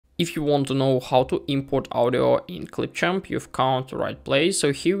If you want to know how to import audio in ClipChamp, you've come to the right place.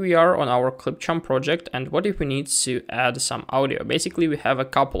 So here we are on our ClipChamp project, and what if we need to add some audio? Basically, we have a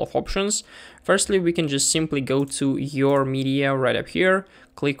couple of options. Firstly, we can just simply go to your media right up here,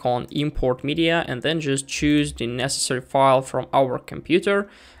 click on import media, and then just choose the necessary file from our computer.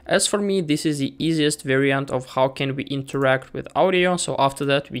 As for me, this is the easiest variant of how can we interact with audio. So after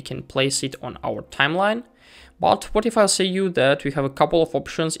that, we can place it on our timeline. But what if I say you that we have a couple of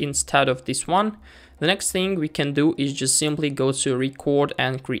options instead of this one? The next thing we can do is just simply go to record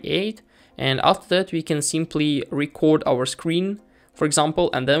and create. And after that, we can simply record our screen, for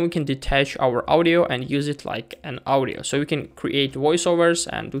example, and then we can detach our audio and use it like an audio. So we can create voiceovers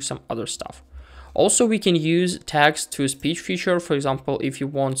and do some other stuff. Also, we can use text to speech feature. For example, if you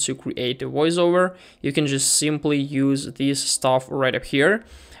want to create a voiceover, you can just simply use this stuff right up here.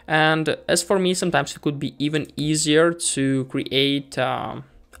 And as for me, sometimes it could be even easier to create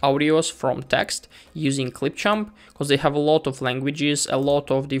audios from text using ClipChamp, because they have a lot of languages, a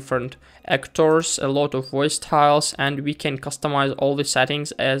lot of different actors, a lot of voice styles, and we can customize all the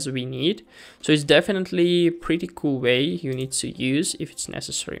settings as we need. So it's definitely a pretty cool way you need to use if it's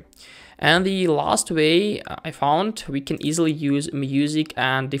necessary. And the last way I found, we can easily use music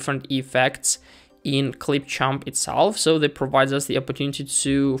and different effects in ClipChamp itself. So that provides us the opportunity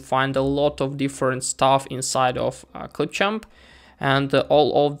to find a lot of different stuff inside of ClipChamp, and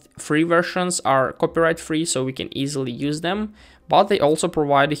all of free versions are copyright free, so we can easily use them, but they also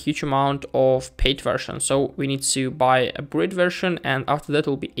provide a huge amount of paid versions. So we need to buy a paid version, and after that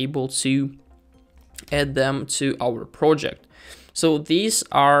we'll be able to add them to our project. So these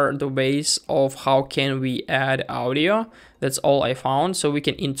are the ways of how can we add audio. That's all I found. So we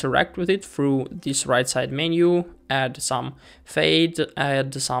can interact with it through this right side menu, add some fade,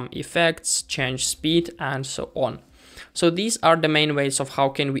 add some effects, change speed, and so on. So these are the main ways of how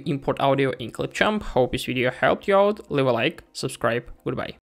can we import audio in ClipChamp. Hope this video helped you out. Leave a like, subscribe, goodbye.